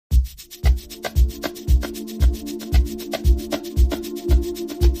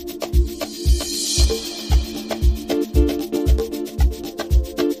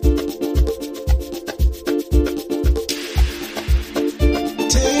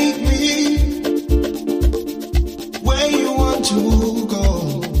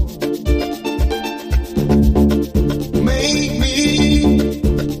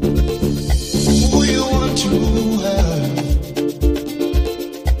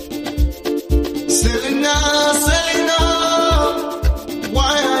Selena,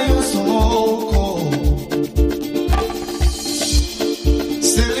 why are you so cold?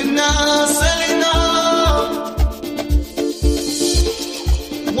 Selena, Selena,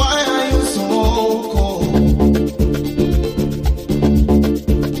 why are you so cold?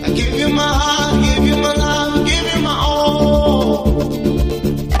 I give you my heart, give you my love, give you my all.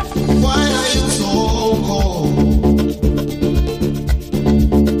 Why are you so cold?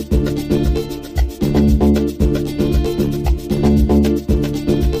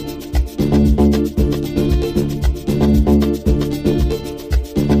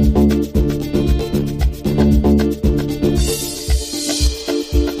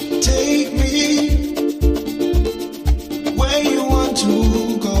 Take me where you want to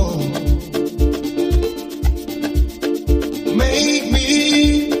go. Make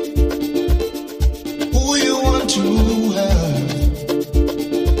me who you want to have.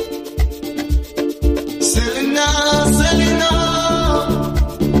 Selena, Selena,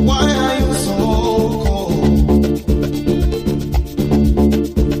 why are you so cold?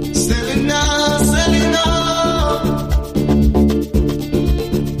 Selena, Selena,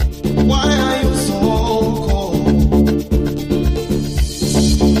 why are you so cold?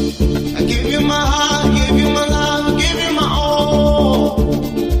 I give you my heart, give you my love, give you my all.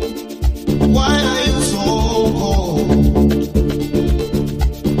 Why are you so cold?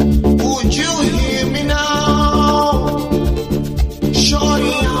 Would you hear me now?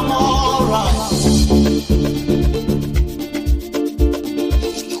 Shorty, I'm alright.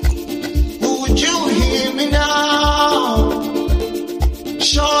 Would you hear me now?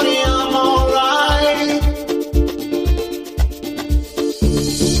 Shorty, I'm alright.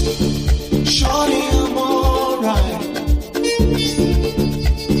 Shorty, I'm alright.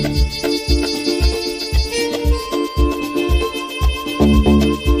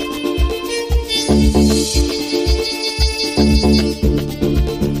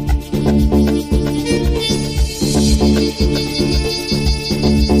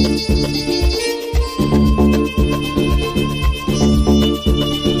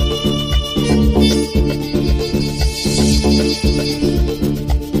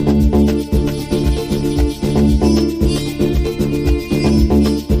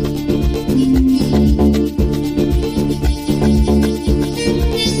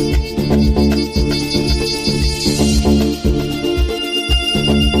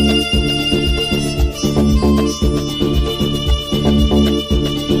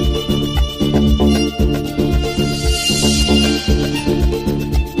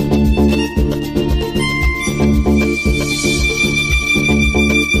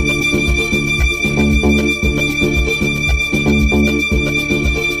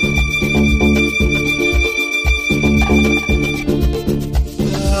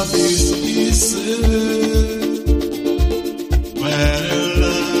 Love is easy. When you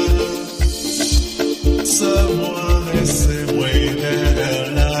love someone the same way that I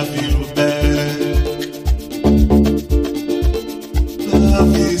love you back.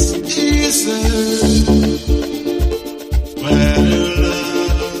 Love is easy. When you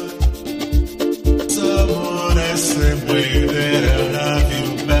love someone the same way that I love you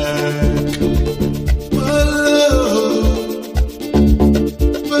back. But love,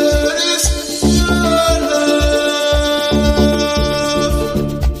 but it's your love.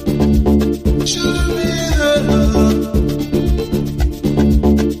 Show me the love.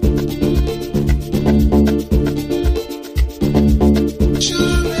 Show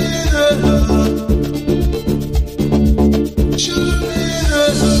me the love. Show me the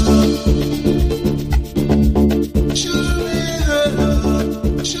love. Show me the love.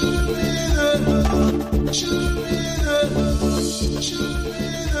 Show me the love. Show me the love. Show me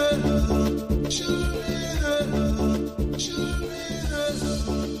the love. Show me the love. Show me the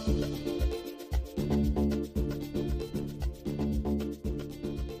love.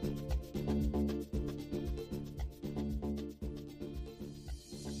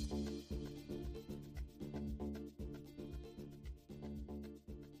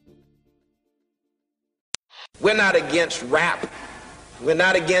 We're not against rap. We're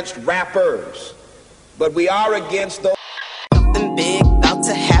not against rappers. But we are against those. Something big about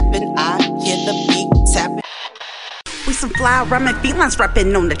to happen. I hear the beat tapping. We some fly rhyming felines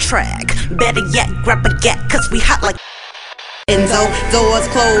rapping on the track. Better yet, grab a gat, cause we hot like Enzo. Doors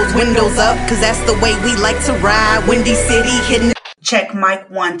closed, windows up, cause that's the way we like to ride. Windy City hitting. Check mic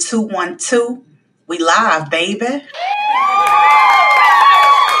 1 2 1 2. We live, baby.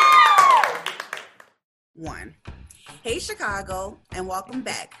 One. Hey Chicago, and welcome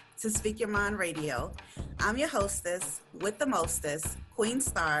back to Speak Your Mind Radio. I'm your hostess with the mostest, Queen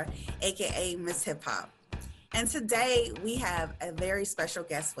Star, aka Miss Hip Hop. And today we have a very special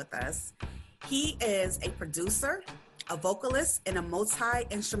guest with us. He is a producer, a vocalist, and a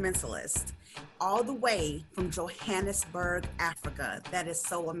multi-instrumentalist, all the way from Johannesburg, Africa. That is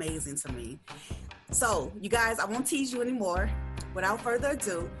so amazing to me. So, you guys, I won't tease you anymore. Without further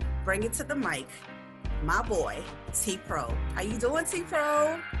ado, bring it to the mic, my boy, T-Pro. How you doing,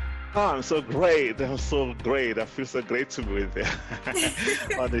 T-Pro? Oh, I'm so great. I'm so great. I feel so great to be there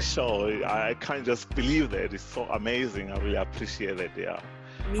on the show. I can't just believe that. It's so amazing. I really appreciate it. Yeah.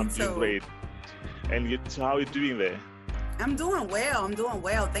 Me too. Doing great. And you, how are you doing there? I'm doing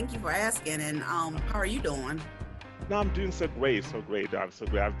well. Thank you for asking. And how are you doing? No, I'm doing so great. I'm so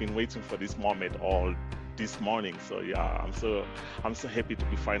great. I've been waiting for this moment all this morning. So yeah, I'm so happy to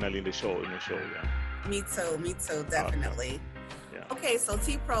be finally in the show. Yeah. Me too. Definitely. Okay, so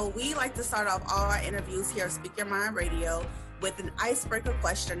T-Pro, we like to start off all our interviews here at Speak Your Mind Radio with an icebreaker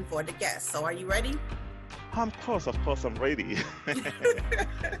question for the guest. So are you ready? Of course, I'm ready.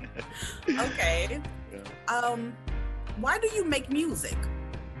 Okay. Yeah. Why do you make music?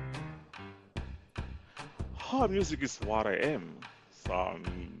 Music is what I am. So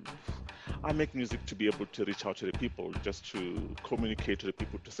I make music to be able to reach out to the people, just to communicate to the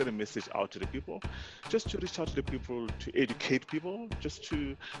people, to send a message out to the people, just to reach out to the people, to educate people, just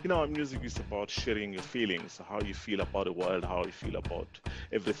to, music is about sharing your feelings, how you feel about the world, how you feel about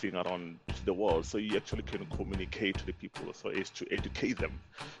everything around the world. So you actually can communicate to the people, so as to educate them,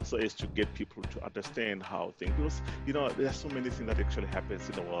 so as to get people to understand how things, because, there are so many things that actually happens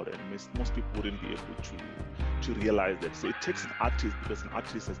in the world, and most people wouldn't be able to realize that. So it takes an artist, because an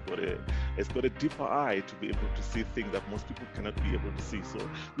artist has got a deeper eye to be able to see things that most people cannot be able to see. So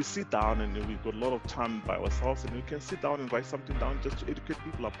we sit down and we've got a lot of time by ourselves, and we can sit down and write something down just to educate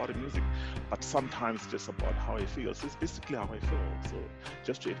people about the music, but sometimes just about how I feel. So it's basically how I feel. So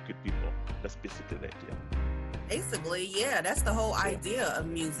just to educate people, that's basically that, yeah. Basically, yeah, that's the whole idea of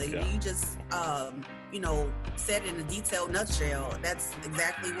music. Yeah. You just, said in a detailed nutshell, that's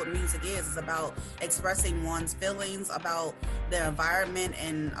exactly what music is. It's about expressing one's feelings about the environment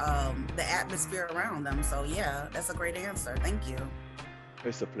and the atmosphere around them. So, yeah, that's a great answer. Thank you.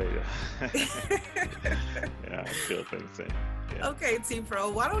 It's a pleasure. Yeah, I feel things. Yeah. Okay, T-Pro,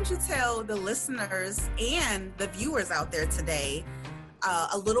 why don't you tell the listeners and the viewers out there today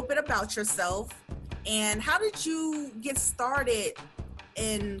a little bit about yourself, and how did you get started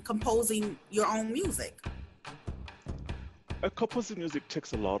in composing your own music? Composing music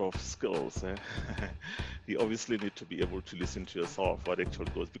takes a lot of skills. You obviously need to be able to listen to yourself what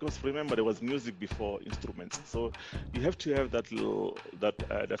actually goes, because remember, there was music before instruments, so you have to have that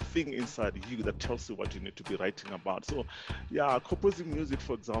thing inside you that tells you what you need to be writing about. So yeah, composing music,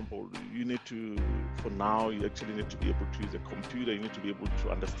 for example, you actually need to be able to use a computer. You need to be able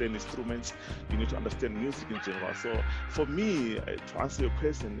to understand instruments. You need to understand music in general. So for me, to answer your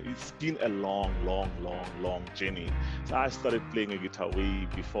question, it's been a long journey. So I started playing a guitar way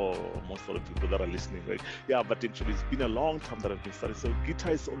before most of the people that are listening, right? Yeah, but actually it's been a long time that I've been studying. So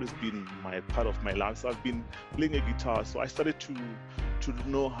guitar has always been my part of my life. So I've been playing a guitar. So I started to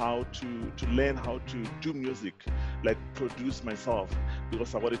know how to learn how to do music, like produce myself,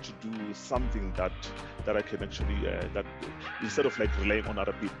 because I wanted to do something that I can actually, that instead of like relying on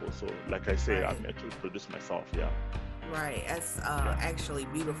other people. So like I say, I'm actually produce myself, yeah. Right, that's actually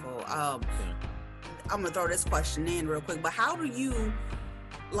beautiful. I'm gonna throw this question in real quick, but how do you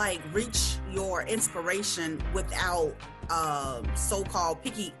reach your inspiration without so-called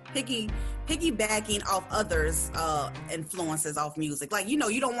piggybacking off others influences off music? You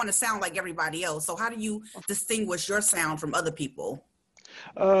don't want to sound like everybody else, so how do you distinguish your sound from other people?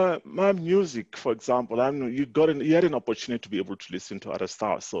 My music, for example, you had an opportunity to be able to listen to other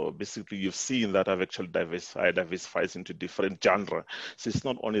stuff. So basically, you've seen that I've actually diversified into different genres. So it's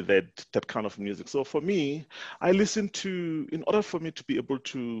not only that kind of music. So for me, I listen to, in order for me to be able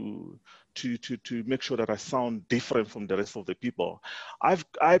to make sure that I sound different from the rest of the people. I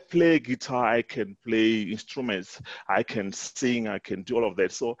play guitar, I can play instruments, I can sing, I can do all of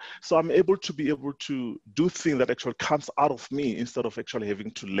that. So I'm able to be able to do things that actually comes out of me, instead of actually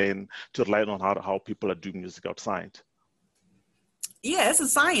having to rely on how people are doing music outside. Yeah, it's a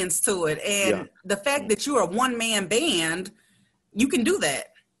science to it. And the fact that you're a one-man band, you can do that.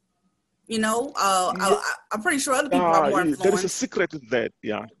 I'm pretty sure other people are more influenced. There is a secret in that,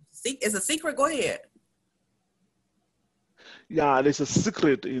 yeah. It's a secret. Go ahead. Yeah, there's a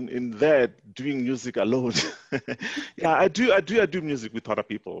secret in that doing music alone. Yeah, I do music with other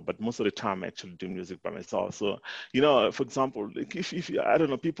people, but most of the time I actually do music by myself. So, for example, like if I don't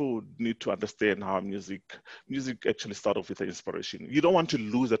know, people need to understand how music actually start off with an inspiration. You don't want to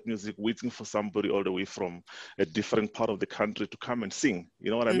lose that music waiting for somebody all the way from a different part of the country to come and sing.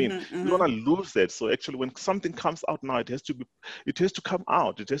 You know what I mean? You don't want to lose that. So actually, when something comes out now, it has to come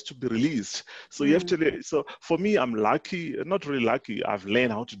out. It has to be released. So you have to. So for me, I'm lucky, not really lucky. I've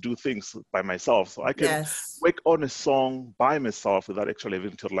learned how to do things by myself, so I can work on a song by myself without actually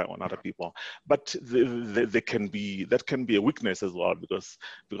having to rely on other people. But that can be a weakness as well, because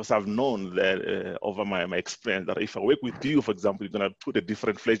I've known that over my experience that if I work with you, for example, you're gonna put a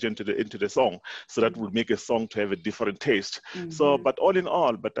different flavor into the song, so that will make a song to have a different taste. So, but all in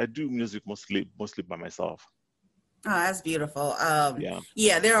all, I do music mostly by myself. Oh, that's beautiful.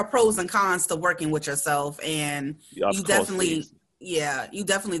 Yeah, there are pros and cons to working with yourself, and you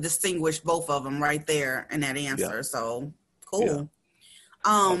definitely distinguish both of them right there in that answer. Yeah. So cool.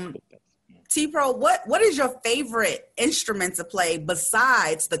 Yeah. T-Pro, what is your favorite instrument to play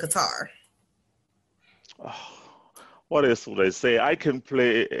besides the guitar? What else would I say? I can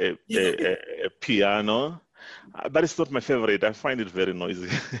play a piano. But it's not my favorite. I find it very noisy.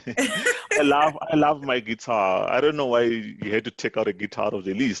 I love my guitar. I don't know why you had to take out a guitar out of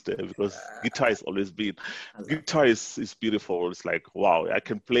the list, because guitar has always been. Guitar is beautiful. It's like, wow, I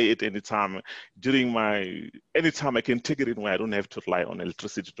can play it anytime. Anytime I can take it in where I don't have to rely on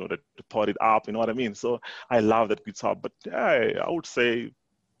electricity to power it up. You know what I mean? So I love that guitar. But I would say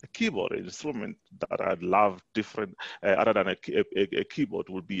a keyboard, an instrument that I love different, other than a keyboard,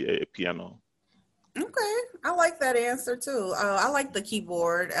 would be a piano. Okay, I like that answer too. I like the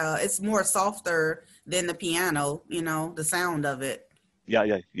keyboard. It's more softer than the piano, the sound of it. Yeah.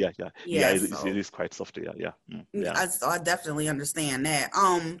 It is quite soft. Yeah. I definitely understand that.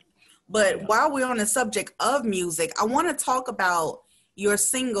 But while we're on the subject of music, I want to talk about your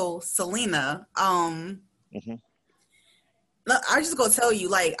single, Selena. I'm just gonna tell you,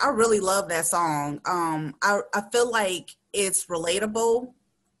 like, I really love that song. I feel like it's relatable.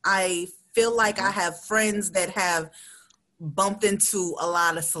 I feel like I have friends that have bumped into a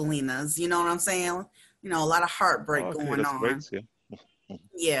lot of Selenas. You know what I'm saying? A lot of heartbreak going on. Great,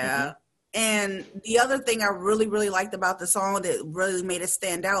 yeah. And the other thing I really, really liked about the song that really made it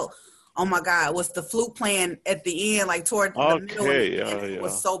stand out, oh my God, was the flute playing at the end, like toward the middle. It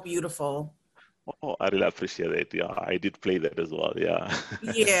was so beautiful. Oh, I really appreciate it. Yeah, I did play that as well. Yeah.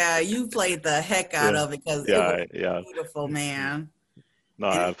 Yeah, you played the heck out of it, because it was beautiful, man. No,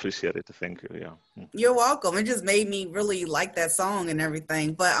 I appreciate it. Thank you. Yeah. You're welcome. It just made me really like that song and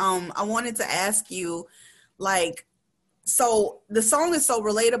everything. But I wanted to ask you, like, so the song is so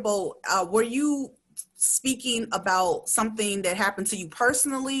relatable. Were you speaking about something that happened to you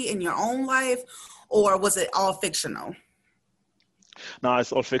personally in your own life, or was it all fictional? No,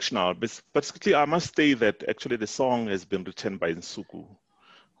 it's all fictional. But basically, I must say that actually the song has been written by Nsuku,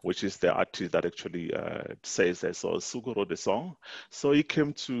 which is the artist that actually says that. So Sugo wrote the song. So he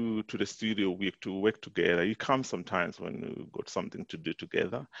came to the studio to work together. He comes sometimes when we got something to do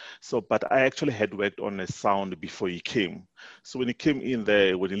together. So, but I actually had worked on a sound before he came. So when he came in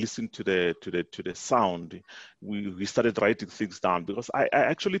there, when he listened to the sound, we started writing things down, because I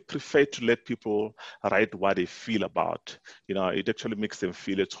actually prefer to let people write what they feel about. It actually makes them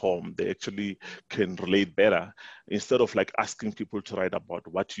feel at home. They actually can relate better, instead of like asking people to write about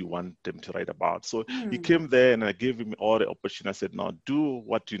what you want them to write about. So he came there, and I gave him all the opportunity. I said, no, do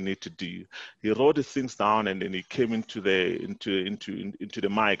what you need to do. He wrote the things down, and then he came into the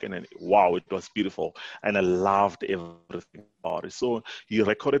mic, and then wow, it was beautiful, and I loved everything about it. So he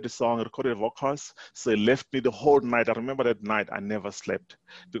recorded the song, recorded the vocals. So he left me the whole night. I remember that night I never slept,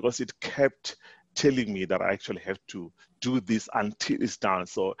 because it kept telling me that I actually have to do this until it's done.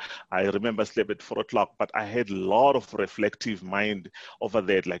 So I remember I slept at 4 o'clock, but I had a lot of reflective mind over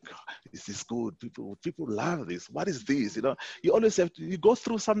that. Like, is this good? People love this. What is this? You always have to, you go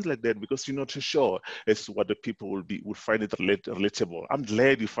through something like that, because you're not too sure as to what the people would find it relatable. I'm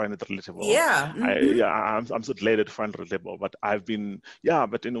glad you find it relatable. Yeah. I'm so glad that you find it relatable. But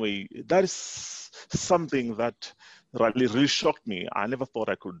but anyway, that is something that really shocked me. I never thought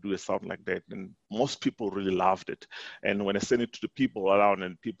I could do a sound like that, and most people really loved it. And when I sent it to the people around,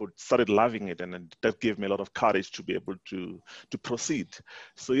 and people started loving it, and that gave me a lot of courage to be able to proceed.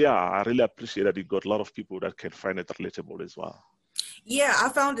 So I really appreciate that you got a lot of people that can find it relatable as well. Yeah, I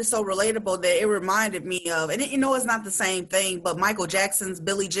found it so relatable that it reminded me of, and it's not the same thing, but Michael Jackson's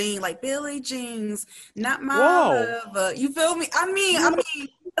Billie Jean, like Billie Jean's not my love. You feel me? I mean,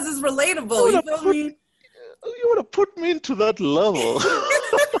 because it's relatable. You feel me? you want to put me into that level.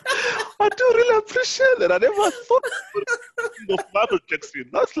 I do really appreciate that. I never thought of Michael Jackson.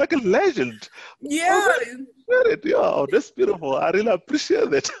 That's like a legend. Yeah. Yeah, that's beautiful. I really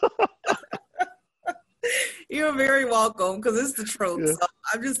appreciate it. You're very welcome, because it's the truth. Yeah. So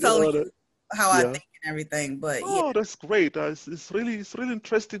I'm just telling you how I yeah. think and everything. But Oh, that's great. It's really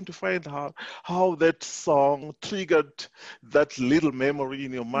interesting to find how that song triggered that little memory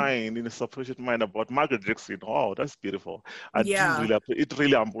in your mind, in a subconscious mind about Michael Jackson. Oh, that's beautiful. I do really it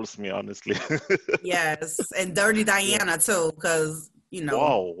really humbles me, honestly. Yes, and Dirty Diana too, because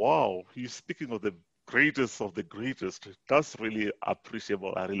Wow. You're speaking of the greatest of the greatest. That's really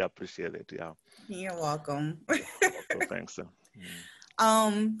appreciable. I really appreciate it. Yeah. You're welcome. Thanks.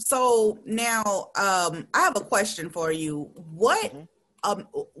 So now, I have a question for you. What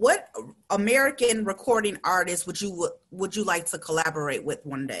American recording artist would you like to collaborate with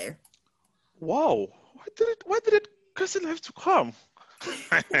one day? Wow. Why did it cousin have to come?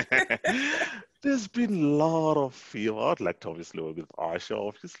 There's been a lot of I'd like to obviously work with Asha,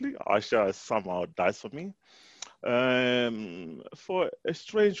 obviously. Asha somehow dies for me. For a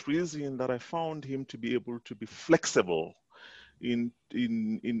strange reason that I found him to be able to be flexible in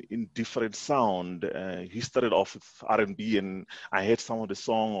different sound. He started off with R&B, and I heard some of the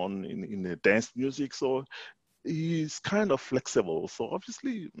song in the dance music. So he's kind of flexible. So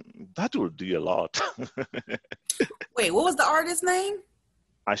obviously that will do a lot. Wait, what was the artist's name?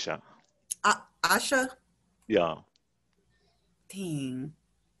 Asha. Asha? Yeah. Dang.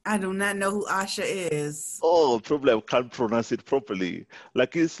 I do not know who Asha is. Oh, probably I can't pronounce it properly.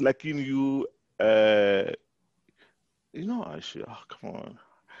 Like it's like you Asha. Oh, come on.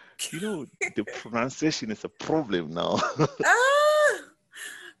 The pronunciation is a problem now.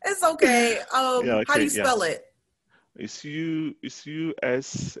 It's okay. How do you spell it? It's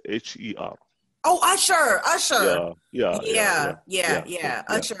U-S-H-E-R. Oh, Usher. Yeah.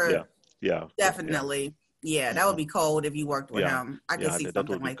 Usher. Yeah. Definitely. Yeah, that would be cold if you worked with him. I can see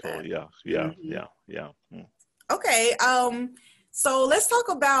something like that. Yeah. Okay. So let's talk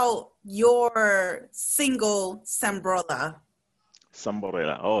about your single, Sambrella.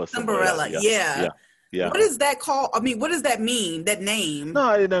 Oh, Sambrella. Yeah. What is that called? I mean, what does that mean? That name?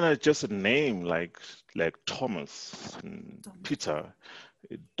 No, just a name like Thomas and Peter.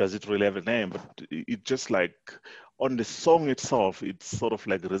 Does it really have a name? But it just like on the song itself, it sort of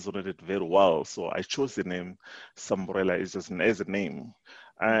like resonated very well. So I chose the name Sambrella as a name.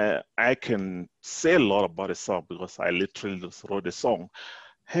 I can say a lot about the song because I literally just wrote the song.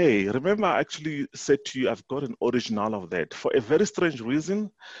 Hey, remember I actually said to you, I've got an original of that. For a very strange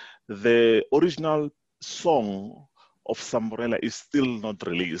reason, the original song of Sambrella is still not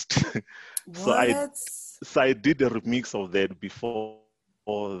released. So I did a remix of that before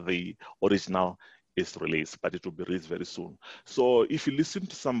the original is released, but it will be released very soon. So if you listen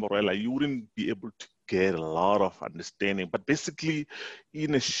to Sambrella, you wouldn't be able to get a lot of understanding. But basically,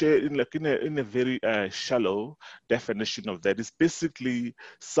 in a very shallow definition of that, is basically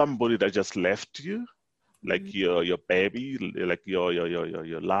somebody that just left you, like your baby, like your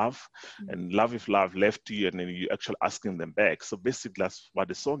love, and love if love left you, and then you actually asking them back. So basically, that's what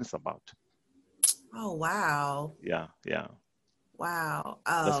the song is about. Oh wow! Yeah. Wow.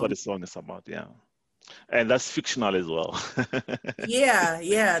 That's what the song is about. Yeah. And that's fictional as well.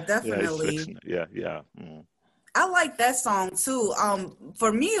 yeah, definitely. Yeah. I like that song too.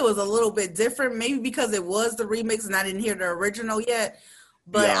 For me, it was a little bit different, maybe because it was the remix and I didn't hear the original yet.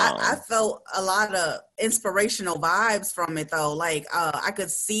 But I felt a lot of inspirational vibes from it, though. Like I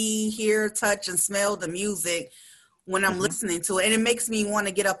could see, hear, touch, and smell the music when I'm listening to it, and it makes me want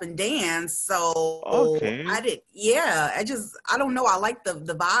to get up and dance. So I don't know. I like the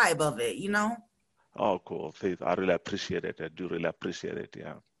vibe of it, Oh, cool. I really appreciate it. I do really appreciate it.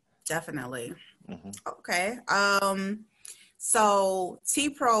 Yeah. Definitely. Okay. So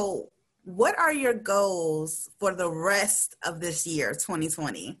T-Pro, what are your goals for the rest of this year,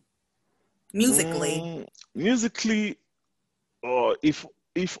 2020? Musically? Musically, if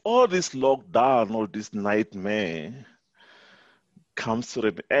all this lockdown or this nightmare comes to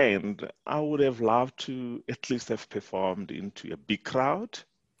an end, I would have loved to at least have performed into a big crowd.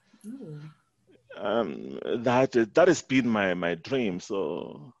 That has been my dream.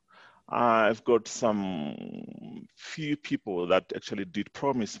 So I've got some few people that actually did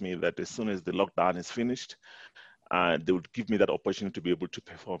promise me that as soon as the lockdown is finished, they would give me that opportunity to be able to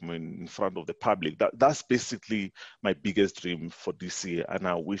perform in front of the public. That's basically my biggest dream for this year, and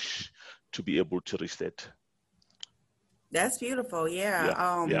I wish to be able to reach that. That's beautiful.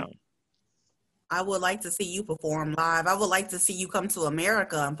 Yeah. Yeah. I would like to see you perform live. I would like to see you come to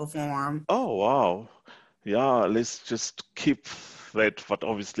America and perform. Oh, wow. Yeah, let's just keep that. But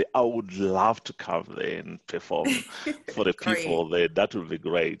obviously, I would love to come there and perform for the people there. That would be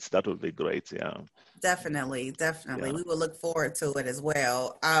great. That would be great. Yeah. Definitely. Yeah. We will look forward to it as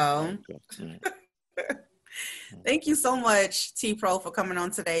well. Okay. Thank you so much, T-Pro, for coming on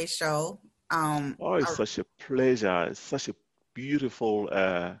today's show. It's such a pleasure. It's such a beautiful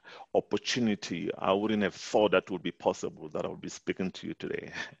opportunity. I wouldn't have thought that would be possible, that I would be speaking to you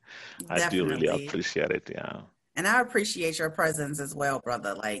today. I do really appreciate it. Yeah. And I appreciate your presence as well,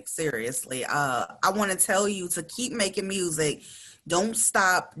 brother. Like, seriously, I want to tell you to keep making music. Don't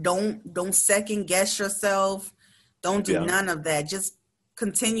stop. Don't second guess yourself. Don't do none of that. Just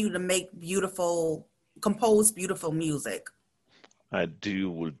continue to compose beautiful music. I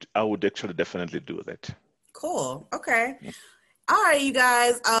would actually definitely do that. Cool. Okay. All right, you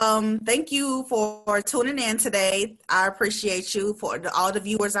guys. Thank you for tuning in today. I appreciate you, for all the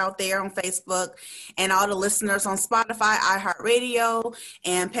viewers out there on Facebook and all the listeners on Spotify, iHeartRadio,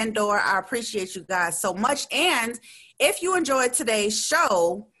 and Pandora. I appreciate you guys so much. And if you enjoyed today's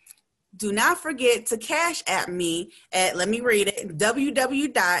show, do not forget to cash at me at, let me read it,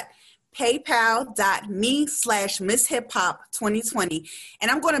 www.paypal.me/MissHipHop2020.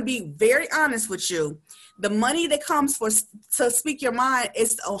 And I'm going to be very honest with you. The money that comes to Speak Your Mind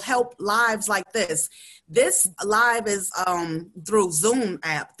is to help lives like this. This live is through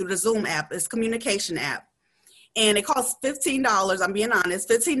the Zoom app. It's a communication app. And it costs $15, I'm being honest,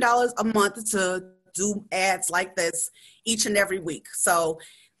 $15 a month to do ads like this each and every week. So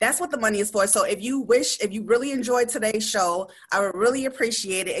that's what the money is for. So if you really enjoyed today's show, I would really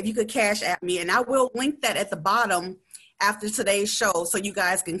appreciate it if you could cash at me. And I will link that at the bottom after today's show so you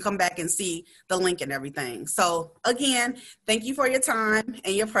guys can come back and see the link and everything. So again, thank you for your time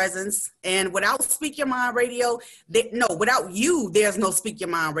and your presence. And without Speak Your Mind Radio, without you, there's no Speak Your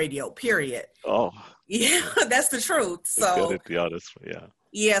Mind Radio, period. Oh. Yeah, that's the truth. So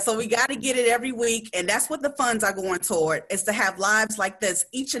yeah, so we got to get it every week. And that's what the funds are going toward, is to have lives like this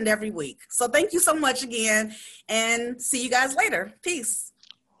each and every week. So thank you so much again, and see you guys later. Peace.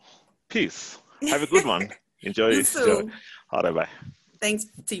 Peace. Have a good one. Enjoy. You too. All right, bye. Thanks,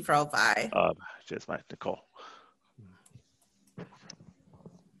 T-Pro. Bye. Cheers, bye. Nicole.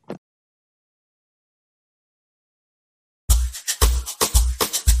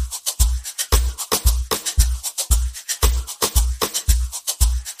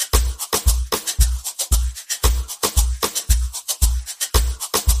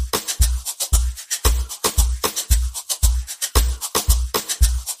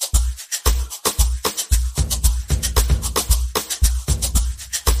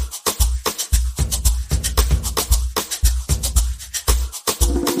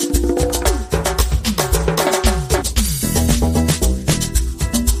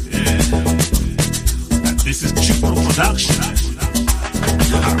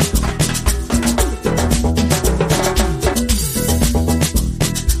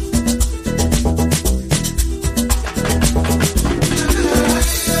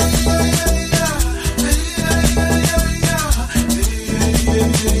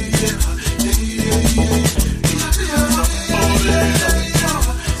 Yeah.